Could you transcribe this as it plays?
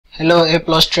Hello A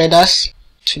plus traders.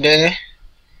 Today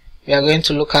we are going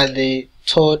to look at the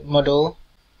third model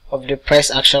of the price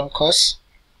action course.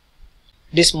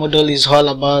 This model is all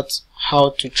about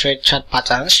how to trade chart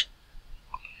patterns.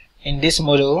 In this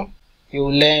model you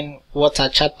will learn what are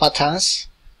chart patterns,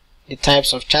 the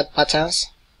types of chart patterns,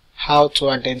 how to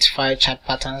identify chart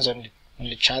patterns on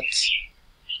the charts,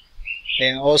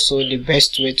 then also the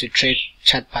best way to trade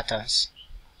chart patterns.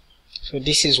 So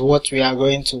this is what we are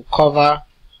going to cover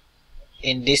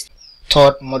in this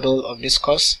third module of this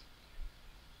course.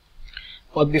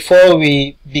 But before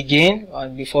we begin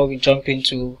and before we jump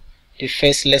into the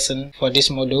first lesson for this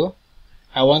module,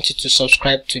 I want you to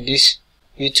subscribe to this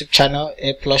YouTube channel,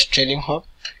 A Plus Trading Hub.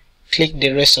 Click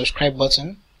the red subscribe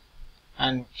button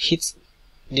and hit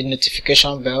the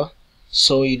notification bell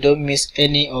so you don't miss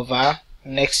any of our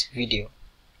next video.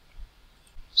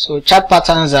 So chart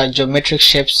patterns are geometric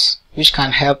shapes which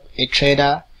can help a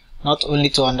trader not only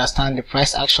to understand the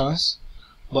price actions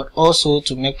but also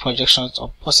to make projections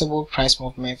of possible price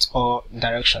movements or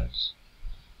directions.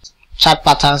 Chart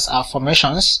patterns are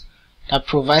formations that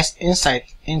provide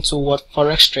insight into what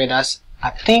forex traders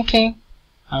are thinking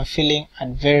and feeling at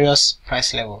various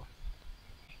price levels.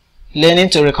 Learning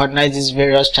to recognize these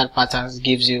various chart patterns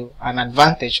gives you an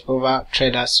advantage over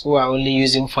traders who are only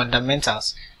using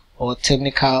fundamentals or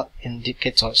technical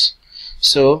indicators.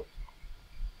 So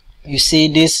you see,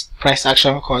 this price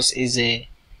action course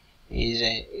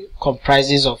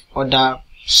comprises of other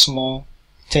small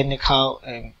technical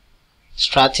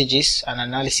strategies and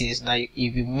analysis that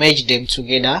if you merge them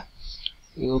together,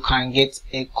 you can get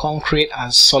a concrete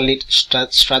and solid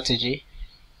strategy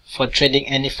for trading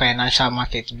any financial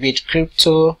market, be it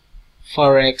crypto,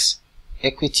 forex,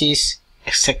 equities,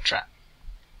 etc.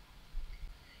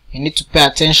 You need to pay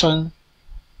attention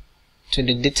to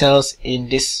the details in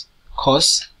this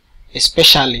course,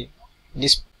 especially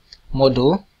this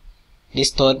module, this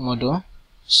third module,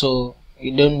 so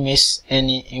you don't miss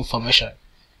any information.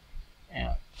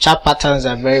 Chart patterns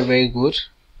are very good.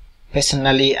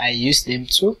 Personally, I use them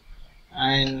too,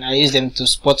 and I use them to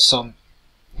spot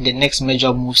the next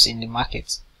major moves in the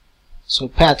market. So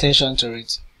pay attention to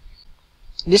it.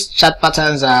 These chart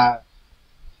patterns are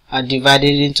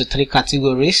divided into three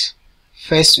categories.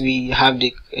 First, we have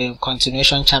the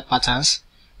continuation chart patterns.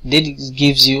 This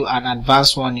gives you an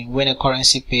advance warning when a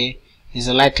currency pair is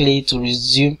likely to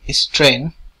resume its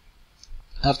trend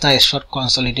after a short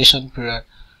consolidation period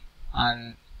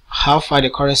and how far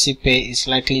the currency pair is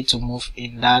likely to move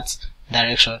in that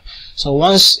direction. So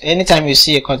anytime you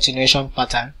see a continuation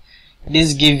pattern,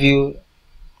 this gives you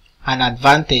an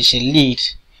advantage, a lead,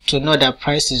 to know that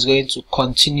price is going to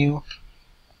continue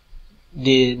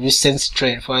the recent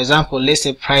trend. For example, let's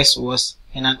say price was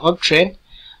in an uptrend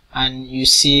and you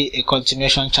see a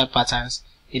continuation chart patterns,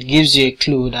 it gives you a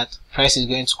clue that price is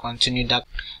going to continue that.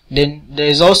 Then there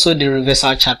is also the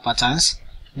reversal chart patterns.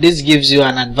 This gives you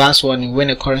an advance warning when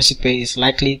a currency pair is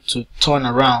likely to turn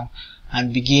around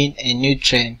and begin a new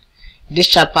trend. These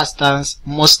chart patterns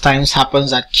most times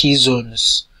happens at key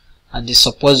zones, at the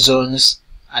support zones,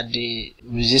 at the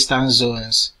resistance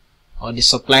zones, or the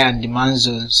supply and demand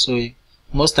zones. So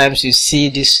most times you see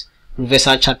these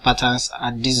reversal chart patterns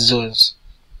at these zones.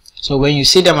 So when you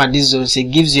see them at these zones, it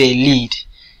gives you a lead,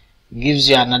 it gives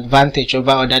you an advantage over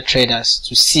other traders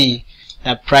to see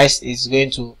that price is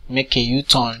going to make a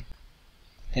U-turn.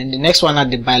 Then the next one are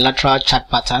the bilateral chart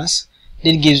patterns.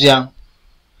 This gives you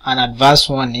an advance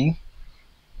warning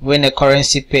when a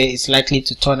currency pair is likely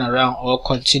to turn around or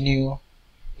continue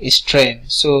its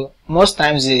trend. So most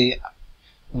times the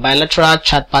bilateral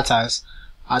chart patterns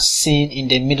are seen in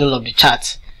the middle of the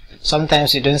chart.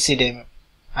 Sometimes you don't see them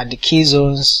at the key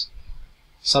zones,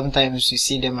 sometimes you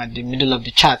see them at the middle of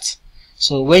the chart.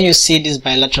 So when you see these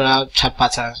bilateral chart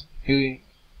patterns, you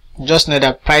just know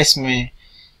that price may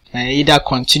either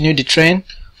continue the trend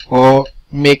or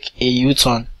make a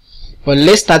U-turn. But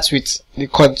let's start with the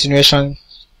continuation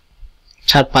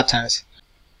chart patterns.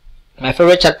 My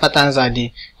favorite chart patterns are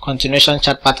the continuation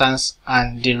chart patterns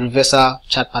and the reversal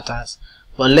chart patterns.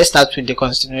 But let's start with the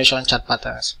continuation chart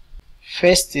patterns.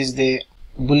 First is the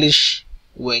bullish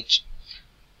wedge.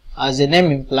 As the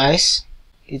name implies,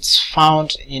 it's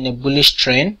found in a bullish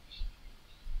trend.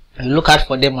 Look out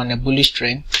for them on a bullish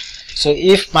trend. So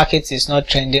if market is not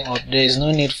trending up, there is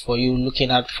no need for you looking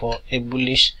out for a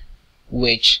bullish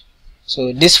wedge.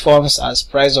 So this forms as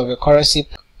price of a currency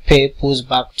pair pulls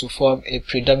back to form a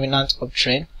predominant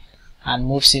uptrend and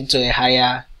moves into a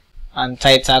higher and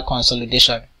tighter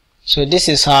consolidation. So this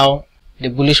is how the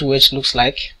bullish wedge looks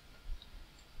like.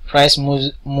 Price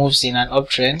moves in an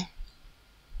uptrend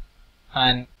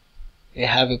and they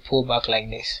have a pullback like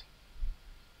this.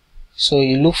 So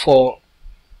you look for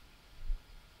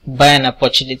buying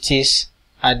opportunities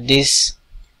at this,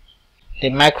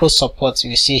 the micro support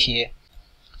you see here.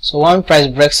 So when price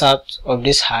breaks out of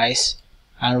these highs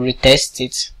and retest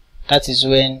it, that is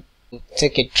when you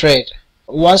take a trade.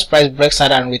 Once price breaks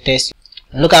out and retests,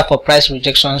 look out for price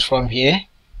rejections from here.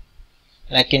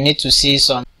 Like you need to see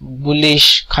some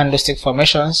bullish candlestick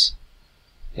formations.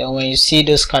 Then when you see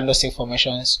those candlestick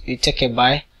formations, you take a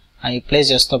buy and you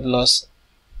place your stop loss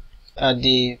at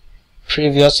the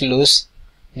previous lows.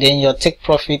 Then your take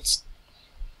profit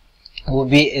will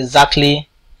be exactly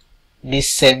this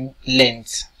same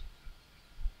length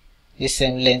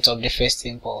of the first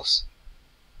impulse.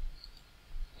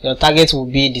 Your target will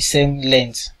be the same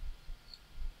length.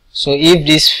 So if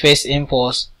this first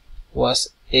impulse was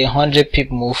a 100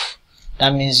 pip move,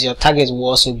 that means your target will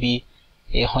also be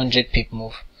a 100 pip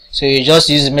move. So you just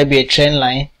use maybe a trend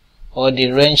line or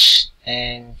the range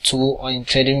tool or in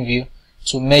trading view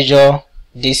to measure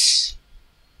this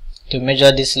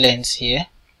length here.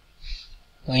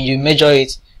 When you measure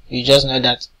it, you just know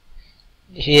that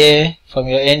here from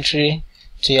your entry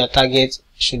to your target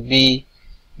should be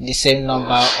the same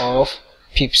number of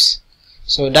pips.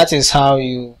 So that is how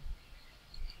you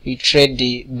trade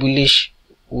the bullish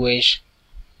wedge.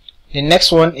 The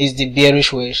next one is the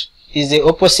bearish wedge. It's the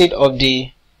opposite of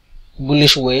the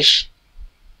bullish wedge.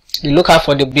 You look out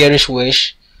for the bearish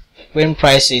wedge when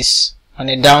price is on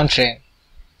a downtrend.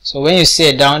 So when you see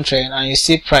a downtrend and you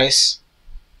see price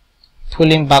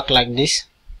pulling back like this,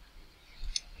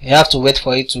 you have to wait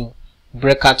for it to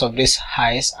break out of these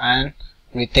highs and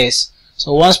retest.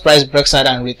 So once price breaks out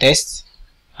and retests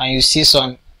and you see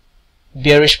some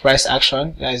bearish price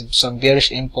action, there is some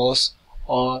bearish impulse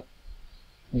or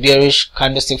bearish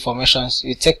candlestick formations,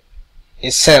 you take a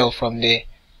sell from there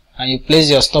and you place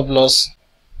your stop loss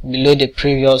below the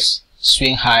previous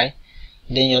swing high.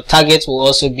 Then your target will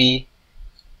also be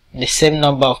the same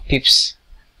number of pips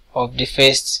of the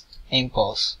first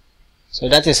impulse. So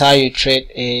that is how you trade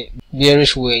a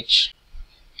bearish wedge.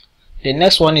 The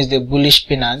next one is the bullish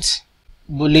pennant.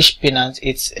 Bullish pennant,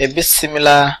 it's a bit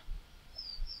similar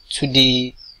to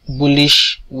the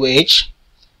bullish wedge,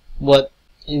 but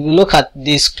if you look at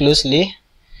this closely,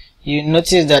 you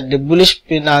notice that the bullish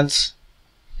pennant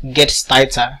gets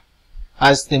tighter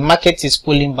as the market is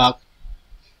pulling back.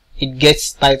 It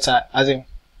gets tighter, as in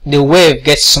the wave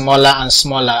gets smaller and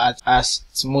smaller as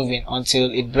it's moving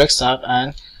until it breaks out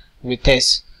and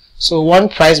retests. So one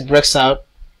price breaks out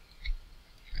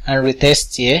and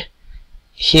retests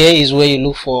here is where you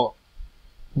look for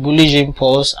bullish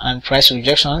impulse and price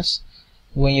rejections.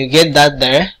 When you get that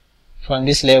there from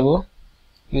this level,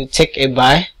 you take a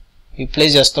buy, you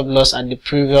place your stop loss at the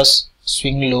previous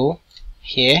swing low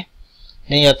here.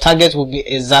 Then your target will be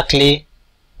exactly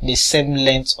the same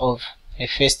length of a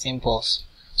first impulse.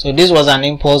 So this was an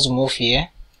impulse move here.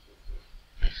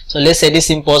 So let's say this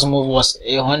impulse move was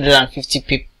a 150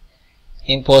 pip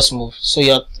impulse move. So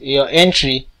your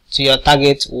entry to your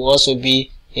target will also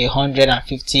be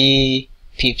 150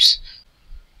 pips.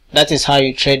 That is how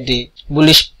you trade the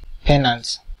bullish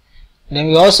pennant. Then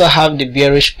we also have the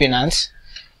bearish pennant.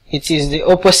 It is the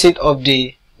opposite of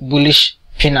the bullish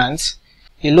pennant.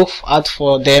 You look out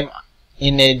for them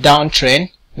in a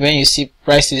downtrend. When you see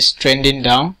prices trending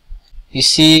down, you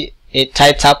see a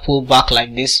tighter pullback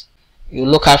like this, you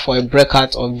look out for a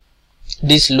breakout of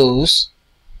these lows,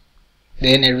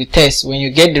 then a retest. When you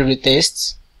get the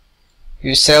retest,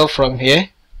 you sell from here.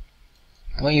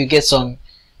 When you get some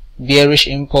bearish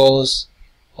impulse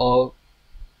or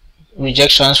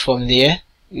rejections from there,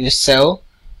 you sell,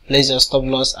 place your stop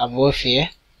loss above here,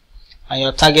 and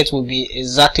your target will be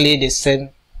exactly the same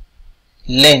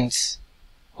length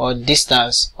or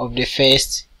distance of the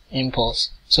first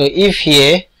impulse. So if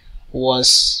here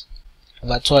was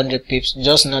about 200 pips,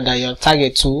 just know that your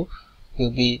target too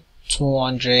will be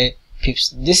 200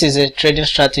 pips. This is a trading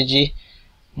strategy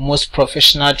most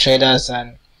professional traders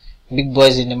and big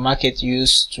boys in the market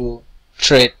use to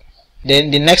trade.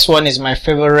 Then the next one is my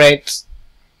favorite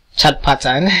chart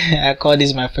pattern. I call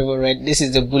this my favorite. This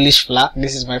is the bullish flag.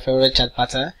 This is my favorite chart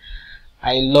pattern.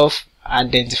 I love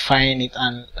identifying it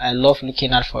and I love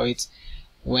looking out for it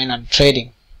when I'm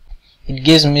trading. It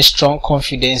gives me strong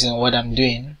confidence in what I'm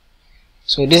doing.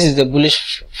 So this is the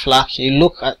bullish flag. You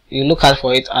look out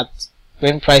for it at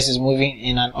when price is moving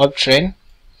in an uptrend.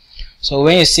 So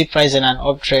when you see price in an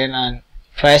uptrend and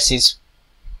price is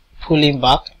pulling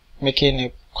back, making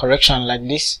a correction like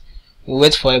this, you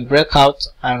wait for a breakout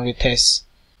and retest.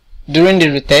 During the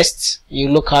retest, you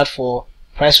look out for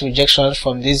price rejections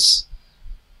from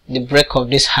the break of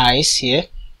these highs here.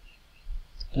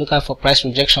 Look out for price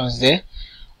rejections there.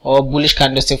 or bullish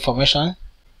candlestick formation.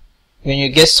 When you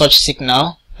get such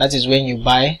signal, that is when you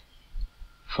buy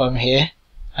from here,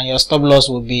 and your stop loss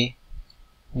will be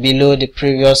below the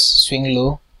previous swing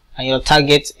low, and your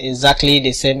target exactly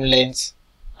the same length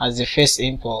as the first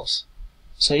impulse.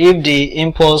 So if the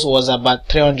impulse was about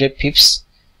 300 pips,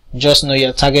 just know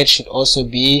your target should also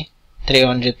be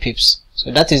 300 pips.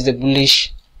 So that is the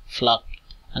bullish flag,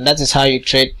 and that is how you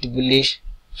trade the bullish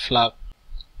flag.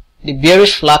 The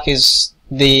bearish flag is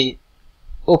the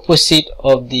opposite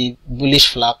of the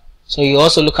bullish flag, so you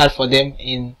also look out for them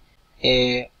in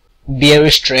a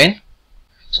bearish trend.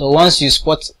 So once you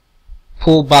spot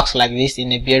pullbacks like this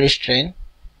in a bearish trend,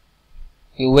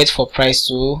 you wait for price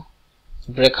to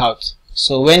break out.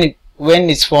 So when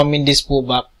it's forming this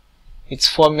pullback, it's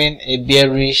forming a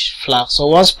bearish flag. So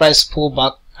once price pull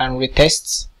back and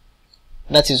retests,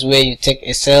 that is where you take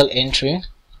a sell entry.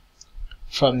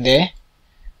 From there,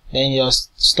 then your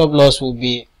stop loss will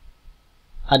be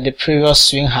at the previous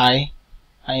swing high,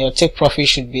 and your take profit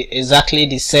should be exactly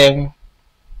the same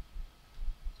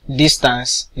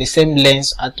distance, the same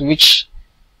length at which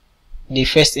the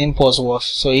first impulse was.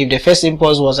 So if the first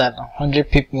impulse was at 100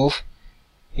 pip move,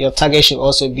 your target should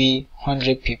also be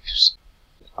 100 pips.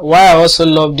 Why I also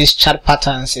love these chart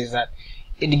patterns is that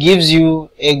it gives you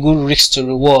a good risk to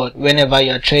reward whenever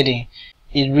you are trading.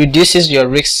 It reduces your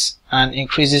risks and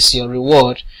increases your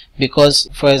reward, because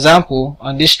for example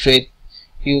on this trade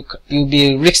you'll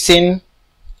be risking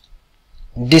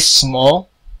this small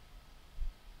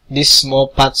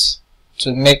parts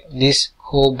to make this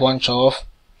whole bunch of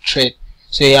trade.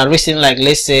 So you are risking, like,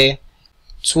 let's say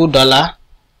 $2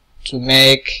 to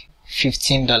make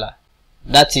 $15.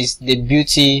 That is the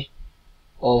beauty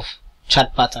of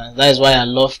chart patterns. That is why I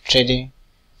love trading,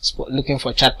 looking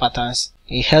for chart patterns.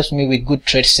 It helps me with good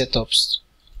trade setups.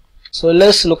 So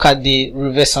let's look at the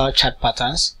reversal chart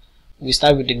patterns. We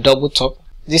start with the double top.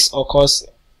 This occurs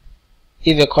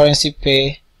if a currency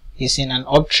pair is in an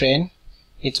uptrend.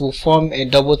 It will form a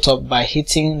double top by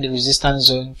hitting the resistance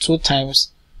zone 2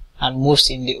 times and moves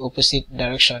in the opposite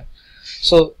direction.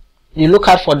 So you look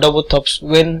out for double tops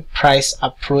when price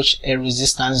approach a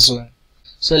resistance zone.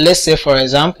 So let's say, for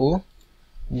example,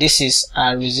 this is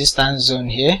a resistance zone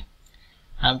here,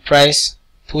 and price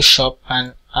push up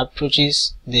and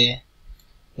approaches the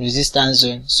resistance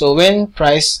zone. So when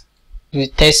price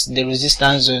retests the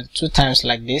resistance zone 2 times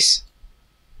like this,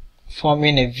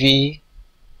 forming a V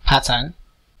pattern,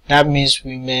 that means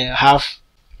we may have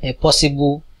a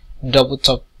possible double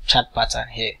top chart pattern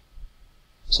here.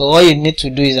 So all you need to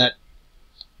do is that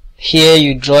here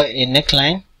you draw a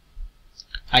neckline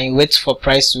and you wait for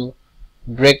price to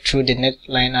break through the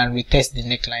neckline and retest the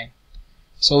neckline.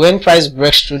 So when price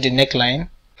breaks through the neckline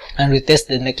and retest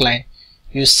the neckline,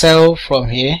 you sell from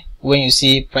here when you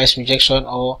see price rejection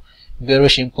or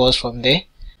bearish impulse from there,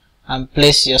 and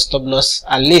place your stop loss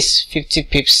at least 50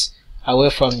 pips away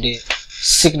from the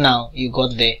signal you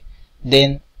got there.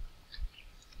 Then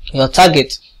your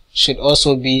target should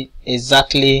also be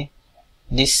exactly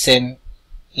this same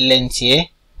length here,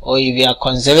 or if you are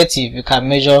conservative, you can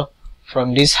measure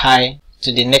from this high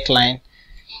to the neckline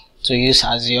to use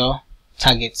as your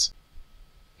target.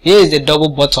 Here is the double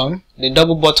bottom. The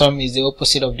double bottom is the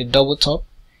opposite of the double top.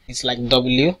 It's like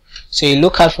W. So you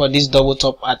look out for this double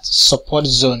top at support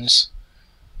zones.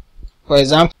 For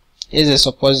example, here's a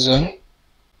support zone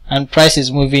and price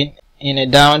is moving in a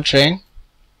downtrend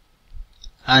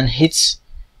and hits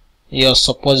your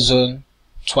support zone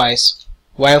twice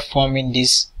while forming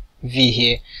this V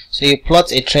here. So you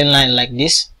plot a trend line like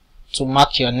this to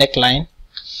mark your neckline,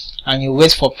 and you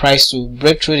wait for price to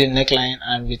break through the neckline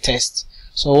and retest.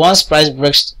 So once price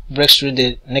breaks through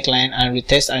the neckline and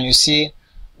retest, and you see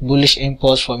bullish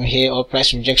impulse from here or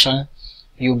price rejection,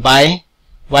 you buy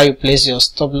while you place your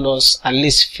stop loss at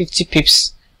least 50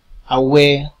 pips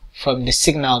away from the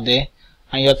signal there,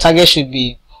 and your target should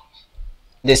be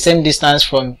the same distance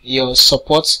from your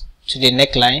support to the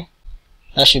neckline.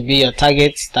 That should be your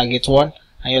target 1,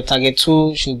 and your target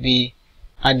 2 should be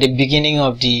at the beginning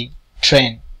of the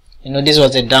trend. You know, this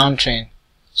was a downtrend,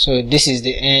 so this is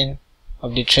the end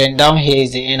of the trend. Down here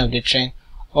is the end of the trend,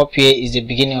 up here is the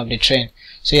beginning of the trend.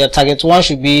 So your target 1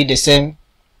 should be the same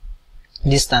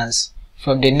distance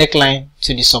from the neckline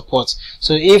to the support.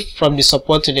 So if from the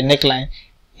support to the neckline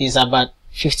is about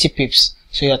 50 pips,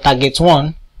 so your target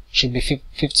 1 should be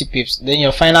 50 pips. Then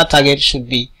your final target should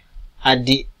be at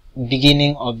the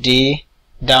beginning of the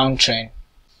downtrend.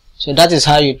 So that is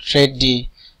how you trade the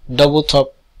double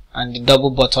top and the double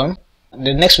bottom.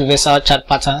 The next reversal chart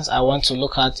patterns I want to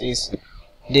look at is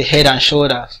the head and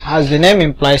shoulders. As the name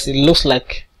implies, it looks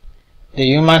like the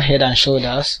human head and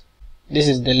shoulders. This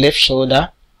is the left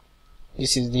shoulder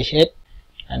This is the head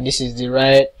and this is the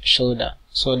right shoulder.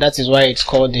 So that is why it's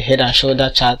called the head and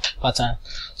shoulder chart pattern.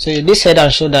 So this head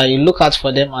and shoulder, you look out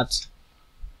for them at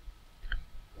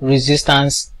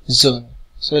resistance zone.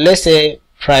 So let's say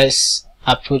price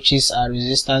approaches a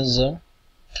resistance zone.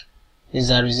 This is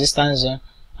a resistance zone,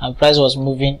 and price was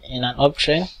moving in an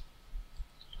uptrend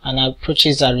and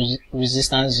approaches a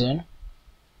resistance zone.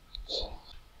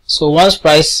 So once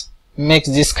price makes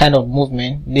this kind of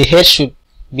movement, the head should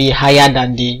be higher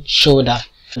than the shoulder.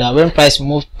 That when price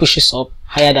pushes up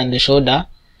higher than the shoulder,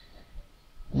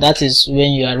 that is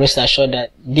when you are rest assured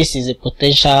that this is a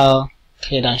potential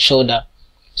head and shoulder.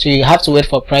 So you have to wait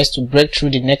for price to break through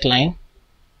the neckline,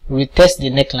 retest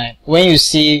the neckline. When you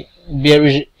see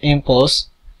bearish impulse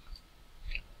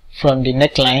from the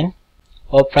neckline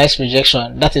or price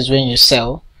rejection, that is when you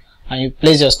sell, and you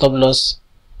place your stop loss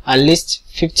at least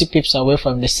 50 pips away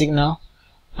from the signal,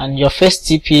 and your first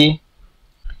TP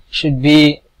should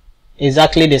be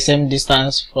exactly the same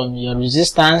distance from your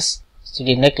resistance to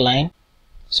the neckline.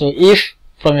 So if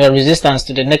from your resistance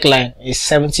to the neckline is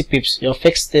 70 pips, your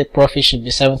fixed take profit should be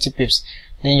 70 pips.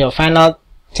 Then your final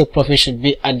take profit should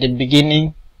be at the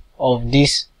beginning of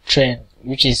this trend,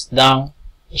 which is down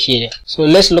here. So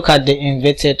let's look at the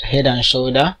inverted head and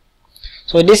shoulder.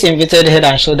 So this inverted head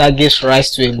and shoulder gives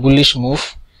rise to a bullish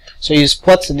move. So you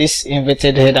spot this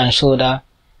inverted head and shoulder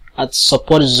at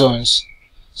support zones.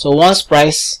 So once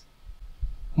price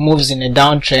moves in a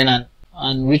downtrend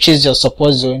and reaches your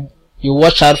support zone, you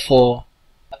watch out for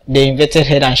the inverted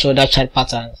head and shoulder chart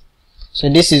pattern. So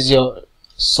this is your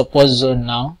support zone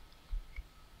now,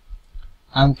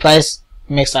 and price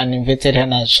makes an inverted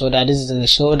head and shoulder. This is the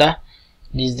shoulder,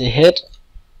 this is the head,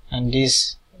 and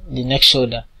this the next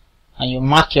shoulder, and you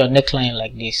mark your neckline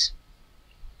like this.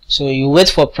 So you wait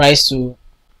for price to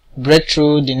break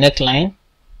through the neckline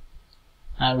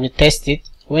and retest it.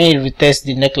 When you retest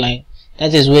the neckline,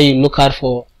 that is where you look out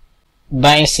for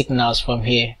buying signals from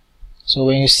here. So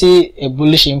when you see a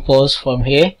bullish impulse from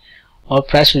here or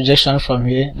price rejection from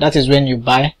here, that is when you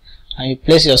buy, and you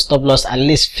place your stop loss at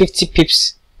least 50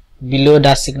 pips below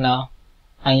that signal,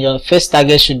 and your first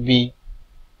target should be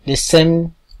the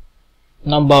same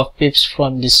number of pips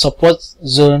from the support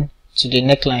zone to the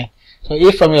neckline. So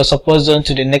if from your support zone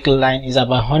to the neckline is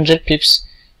about 100 pips,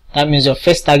 that means your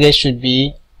first target should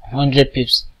be 100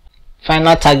 pips.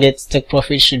 Final target take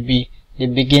profit should be the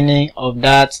beginning of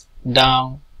that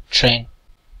down trend.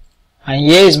 And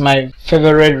here is my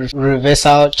favorite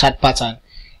reversal chart pattern.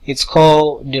 It's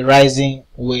called the rising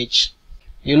wedge.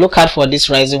 You look out for this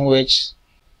rising wedge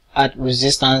at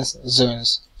resistance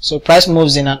zones. So price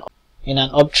moves in an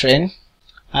uptrend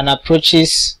and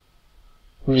approaches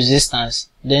resistance,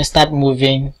 then start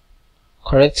moving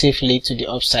correctively to the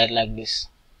upside like this.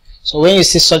 So when you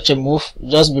see such a move,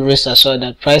 just be rest assured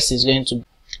that price is going to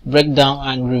break down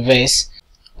and reverse.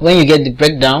 When you get the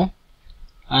breakdown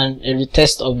and a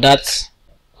retest of that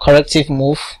corrective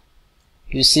move,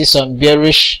 you see some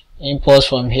bearish impulse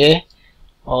from here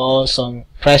or some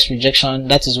price rejection,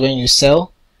 that is when you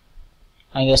sell,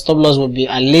 and your stop loss will be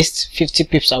at least 50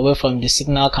 pips away from the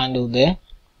signal candle there,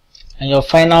 and your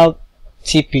final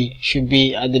TP should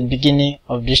be at the beginning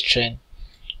of this trend.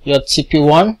 Your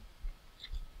TP1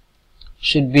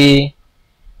 should be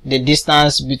the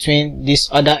distance between this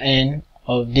other end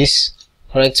of this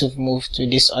corrective move to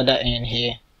this other end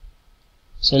here.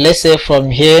 So let's say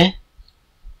from here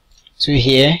to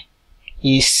here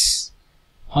is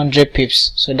 100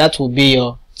 pips, so that will be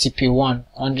your TP1,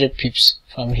 100 pips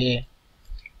from here.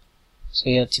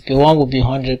 So your TP1 will be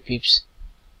 100 pips,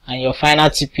 and your final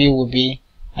TP will be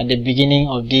at the beginning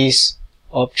of this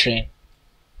uptrend.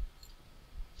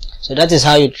 So that is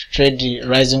how you trade the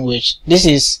rising wedge. This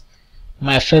is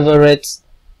my favorite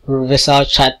reversal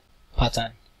chart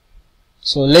pattern.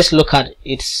 So let's look at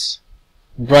its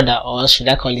brother, or should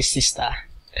I call it sister.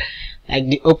 Like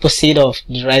the opposite of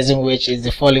the rising wedge is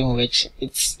the falling wedge.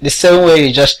 It's the same way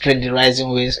you just trade the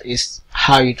rising wedge is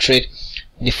how you trade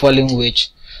the falling wedge.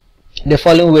 The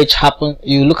falling wedge happen,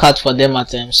 you look out for them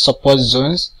at support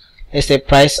zones. Let's say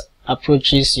price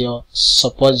approaches your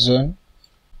support zone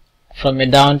from a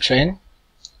downtrend,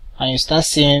 and you start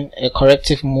seeing a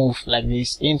corrective move like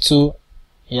this into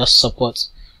your support.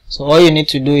 So all you need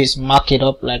to do is mark it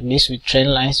up like this with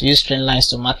trend lines. Use trend lines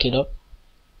to mark it up,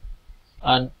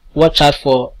 and watch out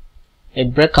for a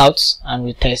breakout and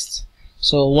retest.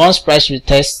 So once price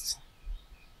retests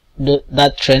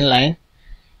that trend line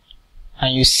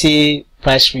and you see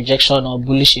price rejection or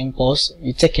bullish impulse,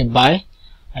 you take a buy,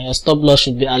 and your stop loss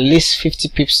should be at least 50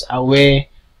 pips away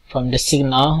from the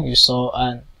signal you saw,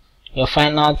 and your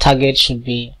final target should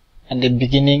be at the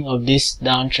beginning of this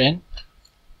downtrend.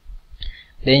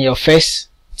 then your first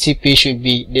TP should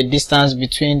be the distance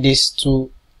between these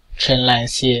two trend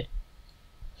lines here.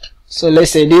 So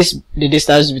let's say the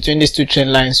distance between these two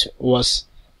trend lines was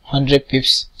 100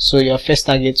 pips. So your first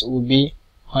target will be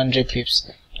 100 pips,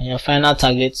 and your final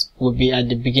target will be at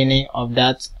the beginning of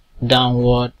that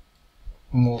downward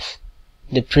move,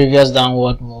 the previous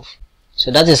downward move.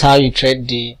 So that is how you trade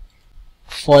the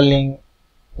falling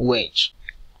wedge.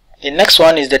 The next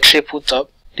one is the triple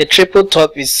top. The triple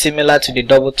top is similar to the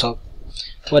double top,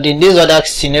 but in this other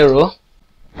scenario,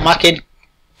 market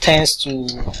tends to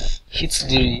hit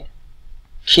the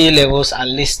key levels at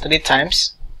least 3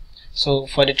 times. So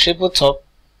for the triple top,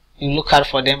 you look out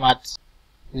for them at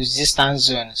resistance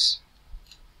zones.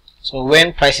 So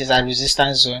when price is at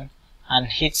resistance zone and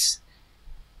hits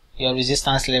your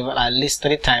resistance level at least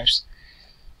 3 times,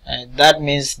 that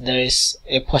means there is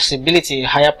a possibility, a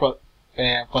higher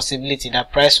possibility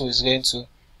that price is going to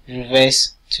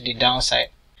reverse to the downside.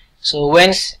 So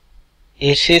once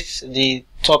it hits the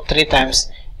top 3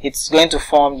 times, it's going to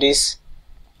form this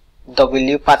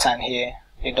W pattern here,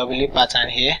 a W pattern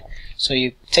here. So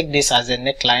you take this as a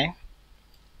neckline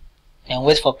and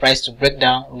wait for price to break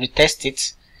down, retest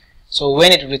it. So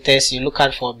when it retests, you look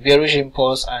out for bearish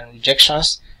impulse and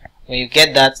rejections. When you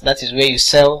get that, that is where you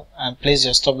sell and place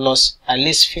your stop loss at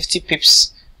least 50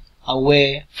 pips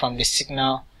away from the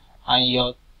signal, and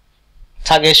your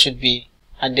target should be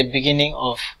at the beginning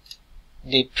of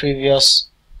the previous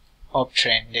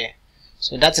uptrend there.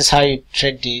 So that is how you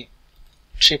trade the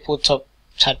triple top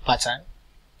chart pattern.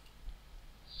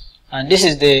 And this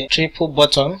is the triple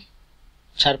bottom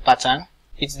chart pattern.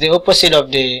 It's the opposite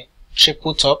of the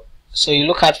triple top. So you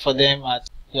look out for them at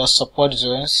your support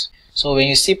zones. So when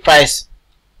you see price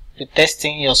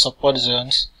retesting your support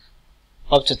zones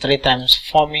up to 3 times,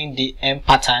 forming the M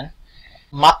pattern,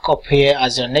 mark up here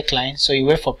as your neckline. So you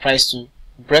wait for price to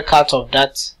break out of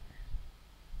that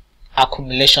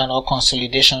accumulation or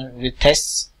consolidation,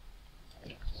 retests.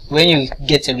 When you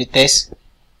get a retest,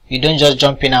 you don't just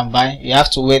jump in and buy. You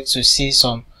have to wait to see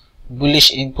some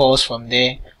bullish impulse from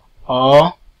there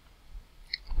or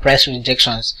price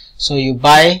rejections. So you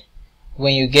buy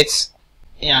when you get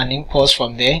an impulse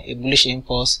from there, a bullish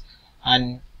impulse,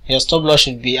 and your stop loss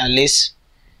should be at least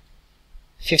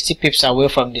 50 pips away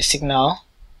from the signal,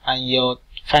 and your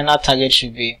final target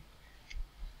should be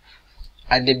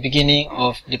at the beginning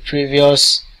of the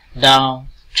previous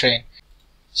downtrend.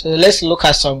 So let's look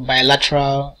at some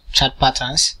bilateral chart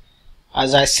patterns.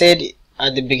 As I said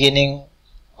at the beginning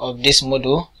of this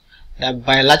module, that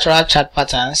bilateral chart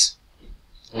patterns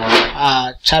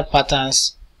are chart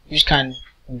patterns which can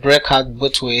break out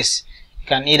both ways. You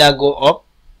can either go up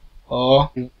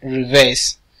or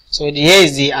reverse. So here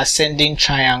is the ascending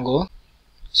triangle.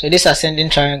 So this ascending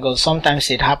triangle, sometimes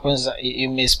it happens that you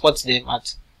may spot them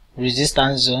at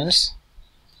resistance zones,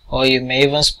 or you may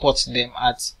even spot them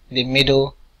at the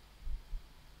middle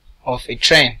of a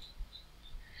trend.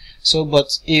 So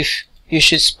but if you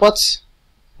should spot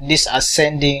this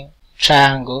ascending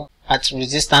triangle at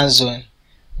resistance zone,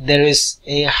 there is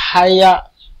a higher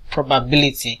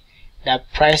probability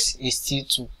that price is still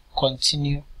to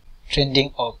continue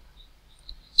trending up.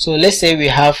 So let's say we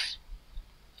have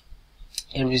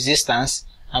a resistance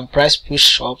and price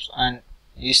push up, and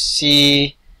you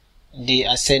see the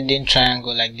ascending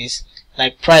triangle like this,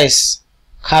 like price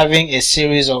carving a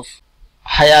series of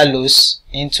higher lows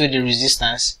into the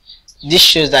resistance. This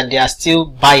shows that there are still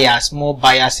buyers, more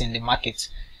buyers in the market,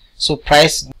 so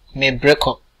price may break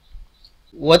up.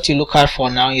 What you look out for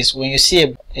now is when you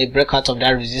see a breakout of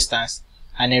that resistance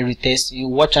and a retest, you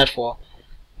watch out for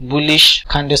bullish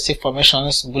candlestick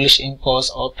formations, bullish impulse,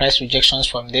 or price rejections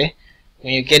from there.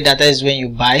 When you get that, that is when you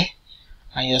buy,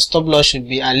 and your stop loss should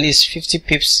be at least 50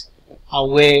 pips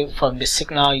away from the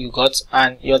signal you got,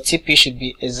 and your TP should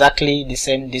be exactly the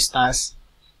same distance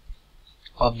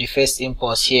of the first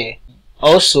impulse here.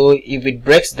 Also, if it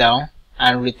breaks down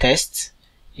and retests,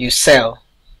 you sell,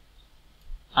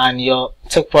 and your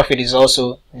take profit is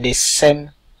also the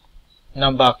same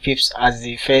number of pips as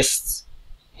the first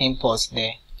impulse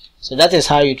there. So that is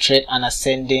how you trade an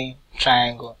ascending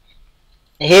triangle.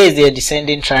 Here is the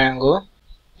descending triangle.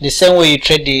 The same way you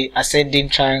trade the ascending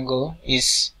triangle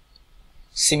is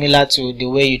similar to the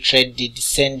way you trade the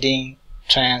descending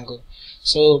triangle.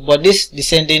 So but this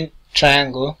descending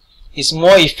triangle is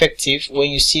more effective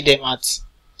when you see them at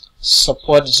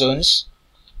support zones.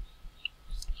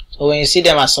 So when you see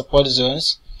them at support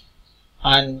zones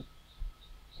and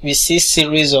we see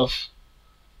series of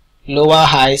lower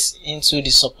highs into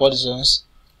the support zones,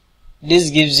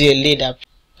 this gives you a lead that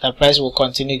the price will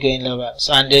continue going lower.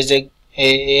 So and there's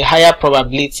a higher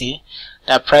probability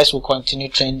that price will continue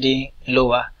trending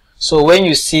lower. So when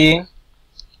you see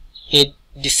a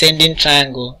descending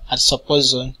triangle at support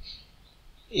zone,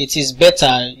 it is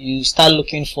better you start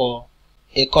looking for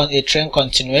a trend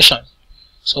continuation.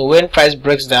 So when price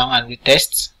breaks down and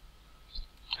retests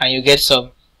and you get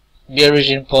some bearish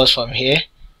impulse from here,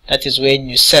 that is when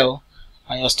you sell,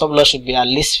 and your stop loss should be at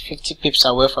least 50 pips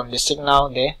away from the signal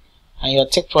there, and your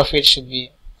take profit should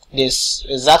be this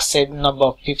exact same number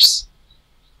of pips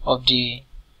of the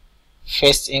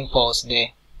first impulse there.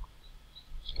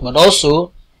 But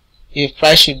also, if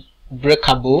price should break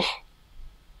above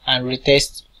and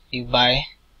retest, you buy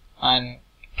and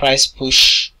price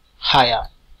push higher.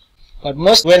 But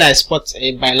most when I spot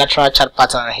a bilateral chart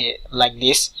pattern here like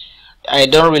this, I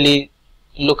don't really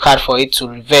look hard for it to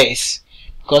reverse,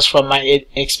 because from my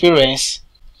experience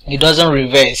it doesn't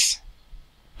reverse.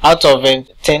 Out of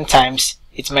 10 times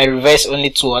it might reverse only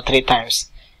 2 or 3 times,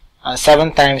 and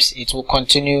 7 times it will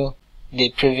continue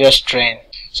the previous trend.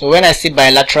 So when I see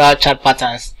bilateral chart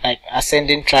patterns like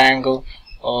ascending triangle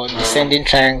or descending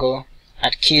triangle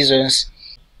at key zones,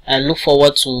 I look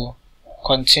forward to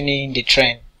continuing the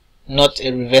trend, not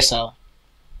a reversal.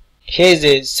 Here is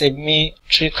a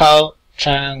symmetrical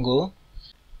triangle.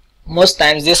 Most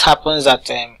times this happens at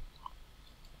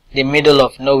the middle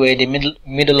of nowhere, the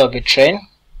middle of a trend.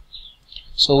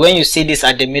 So when you see this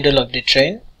at the middle of the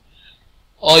trend,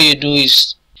 all you do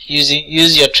is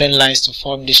use your trend lines to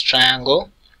form this triangle.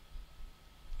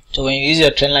 So when you use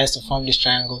your trend lines to form this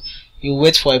triangle, you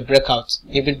wait for a breakout.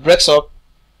 If it breaks up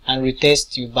and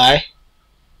retests, you buy,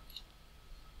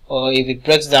 or if it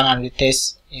breaks down and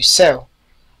retests, you sell.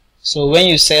 So when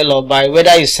you sell or buy,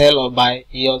 whether you sell or buy,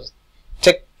 your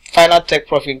final take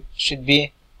profit should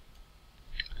be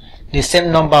the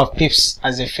same number of pips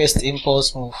as the first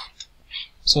impulse move.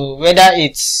 So whether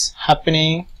it's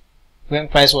happening when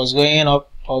price was going up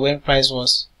or when price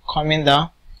was coming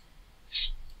down,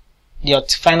 your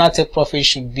final take profit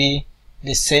should be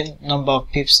the same number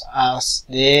of pips as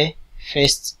the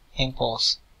first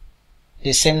impulse.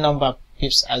 The same number of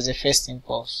pips as the first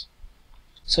impulse.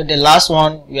 So the last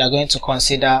one we are going to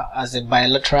consider as a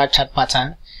bilateral chart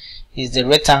pattern is the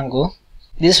rectangle.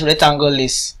 This rectangle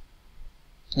is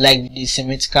like the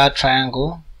symmetrical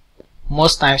triangle.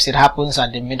 Most times it happens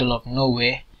at the middle of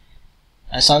nowhere,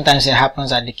 and sometimes it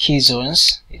happens at the key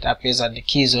zones. It appears at the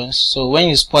key zones. So when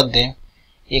you spot them,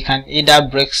 it can either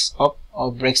breaks up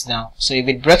or breaks down. So if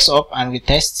it breaks up and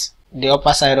retests the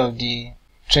upper side of the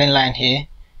trend line here,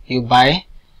 you buy.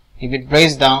 If it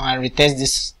breaks down and retests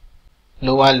this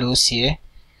lower lows here,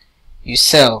 you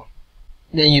sell.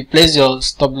 Then you place your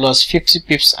stop loss 50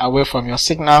 pips away from your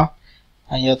signal,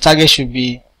 and your target should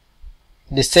be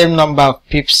the same number of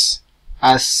pips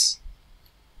as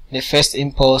the first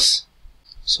impulse.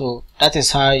 So that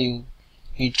is how you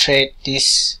trade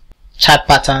these chart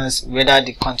patterns, whether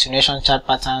the continuation chart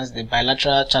patterns, the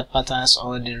bilateral chart patterns,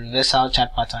 or the reversal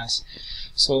chart patterns.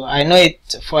 So I know it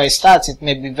for a start it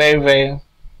may be very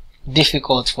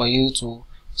difficult for you to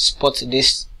spot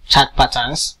these chart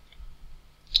patterns,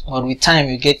 but with time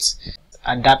you get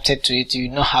adapted to it, you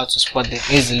know how to spot them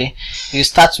easily. You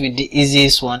start with the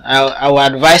easiest one. I will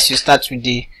advise you start with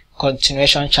the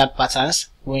continuation chart patterns.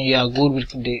 When you are good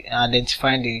with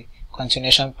identifying the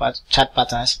continuation chart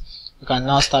patterns, you can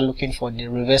now start looking for the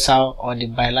reversal or the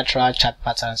bilateral chart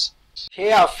patterns.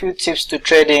 Here are a few tips to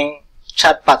trading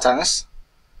chart patterns.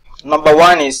 Number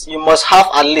one is you must have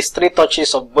at least 3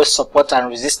 touches of both support and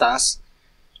resistance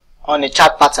on a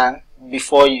chart pattern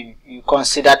before you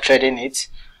consider trading it.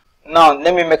 Now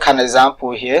let me make an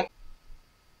example here.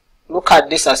 Look at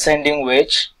this ascending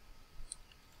wedge.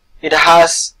 It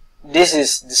has, this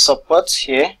is the support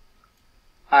here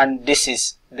and this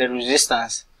is the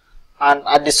resistance, and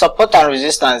at the support and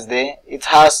resistance there it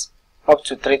has up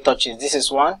to 3 touches. This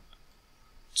is 1,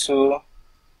 2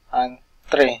 and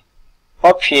 3.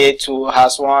 Up here too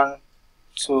has 1,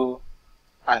 2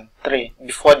 and 3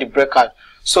 before the breakout.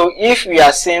 So if we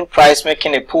are seeing price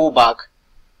making a pullback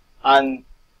and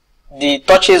the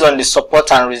touches on the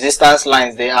support and resistance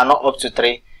lines they are not up to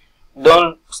 3,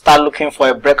 don't start looking for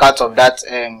a breakout of that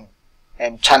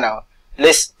channel.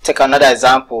 Let's take another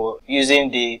example using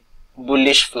the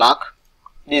bullish flag.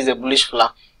 This is a bullish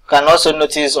flag. You can also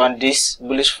notice on this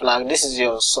bullish flag, this is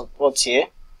your support here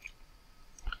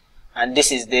and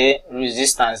this is the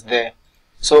resistance there.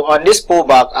 So on this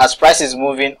pullback, as price is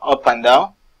moving up and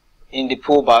down in the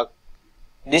pullback,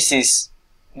 this is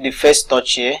the first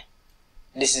touch here,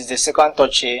 this is the second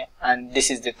touch here, and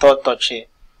this is the third touch here.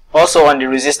 Also on the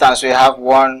resistance we have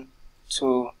 1,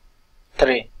 2,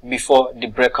 3 before the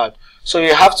breakout. So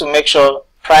you have to make sure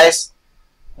price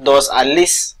does at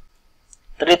least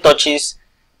 3 touches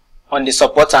on the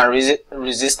support and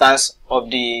resistance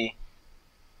of the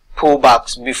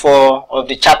pullbacks before, of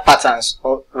the chart patterns,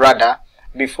 or rather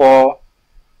before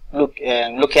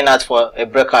looking out for a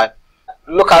breakout.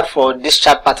 Look out for these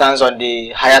chart patterns on the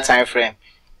higher time frame.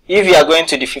 If you are going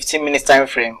to the 15-minute time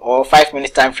frame or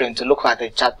 5-minute time frame to look at a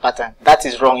chart pattern, that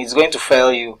is wrong. It's going to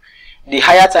fail you. The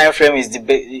higher time frame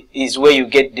is where you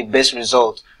get the best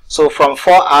result. So from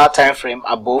 4-hour time frame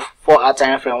above, 4-hour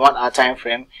time frame, 1-hour time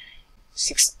frame,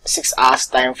 6 hours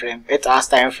time frame, 8 hours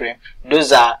time frame,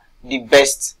 those are the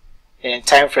best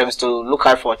time frames to look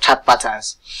out for chart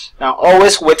patterns. Now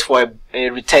always wait for a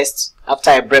retest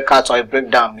after a breakout or a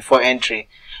breakdown before entry.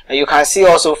 And you can see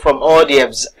also from all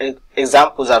the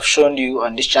examples I've shown you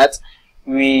on this chart,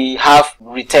 we have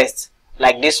retest.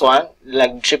 Like this one,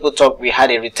 like the triple top, we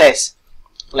had a retest.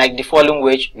 Like the falling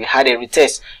wedge, we had a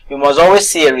retest. You must always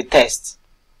see a retest.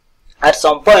 At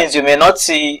some points you may not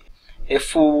see a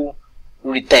full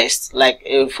retest, like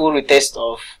a full retest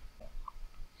of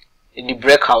the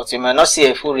breakout. You may not see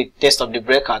a full retest of the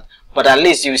breakout, but at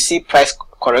least you see price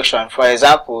correction. For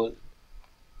example,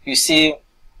 you see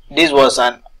this was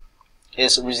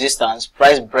its resistance,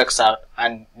 price breaks out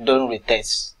and don't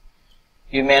retest.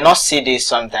 You may not see this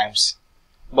sometimes,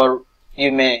 but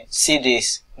you may see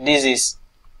this. This is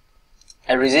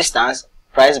a resistance,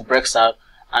 price breaks out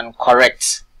and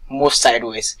corrects, moves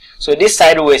sideways. So this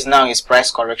sideways now is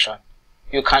price correction.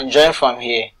 You can join from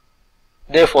here,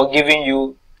 therefore giving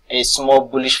you a small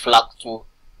bullish flag to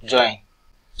join.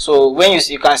 So when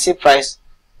you can see price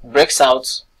breaks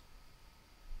out,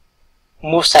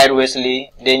 move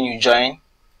sidewaysly, then you join,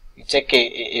 you take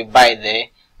a buy there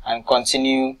and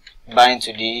continue buying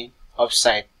to the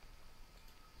upside.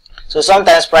 So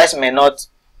sometimes price may not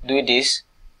do this,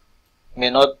 may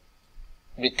not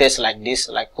retest like this,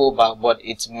 like pullback, but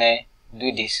it may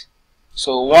do this.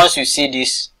 So once you see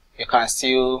this, you can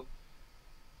still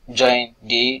join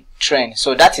the trend.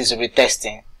 So that is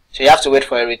retesting. So you have to wait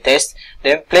for a retest,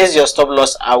 then place your stop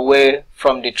loss away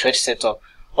from the trade setup.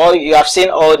 Or you have seen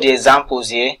all the examples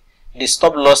here, the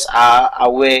stop loss are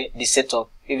away the setup.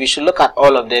 If you should look at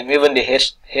all of them, even the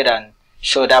head and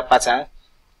shoulder pattern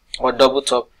or double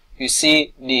top, you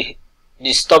see the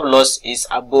stop loss is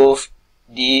above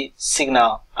the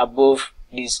signal, above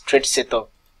this trade setup.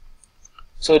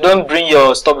 So don't bring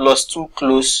your stop loss too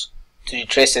close to the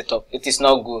trade setup. It is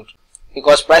not good,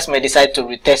 because price may decide to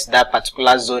retest that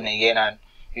particular zone again and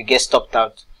you get stopped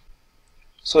out.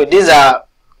 So these are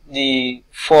the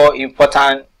 4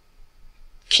 important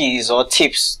keys or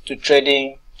tips to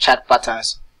trading chart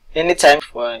patterns. Anytime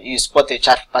you spot a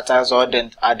chart patterns or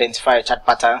identify a chart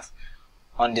patterns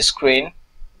on the screen,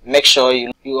 make sure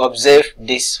you observe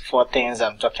these 4 things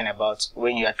I'm talking about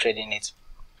when you are trading it.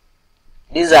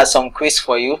 These are some quiz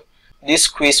for you. This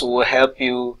quiz will help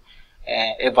you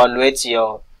evaluate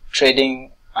your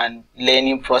trading and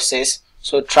learning process.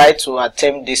 So try to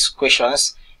attempt these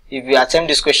questions. If you attempt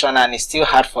this question and it's still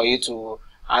hard for you to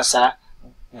answer,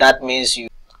 that means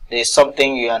there's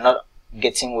something you are not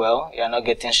getting well, you are not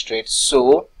getting straight.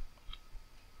 So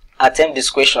attempt these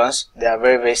questions. They are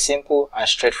very, very simple and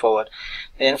straightforward.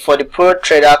 Then for the Pro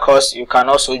Trader course, you can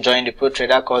also join the Pro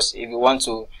Trader course if you want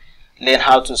to learn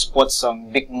how to spot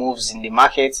some big moves in the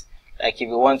market. Like if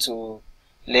you want to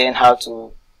learn how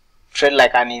to trade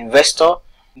like an investor,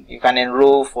 you can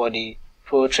enroll for the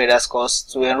Pro Traders course.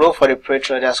 To enroll for the Pro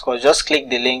Traders course, just click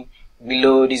the link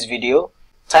below this video.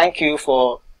 Thank you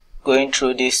for going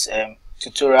through this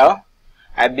tutorial.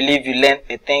 I believe you learned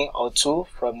a thing or two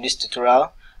from this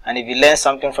tutorial, and if you learned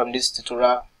something from this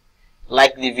tutorial,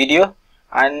 like the video,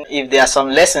 and if there are some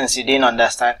lessons you didn't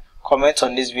understand, comment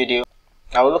on this video.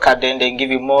 I will look at them and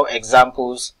give you more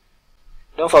examples.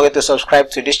 Don't forget to subscribe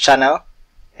to this channel,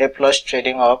 A+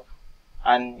 Trading Hub,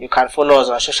 and you can follow us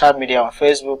on social media, on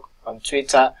Facebook, on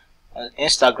Twitter, on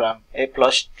Instagram, A+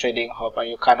 Trading Hub, and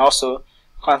you can also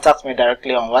contact me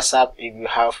directly on WhatsApp if you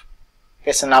have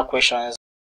personal questions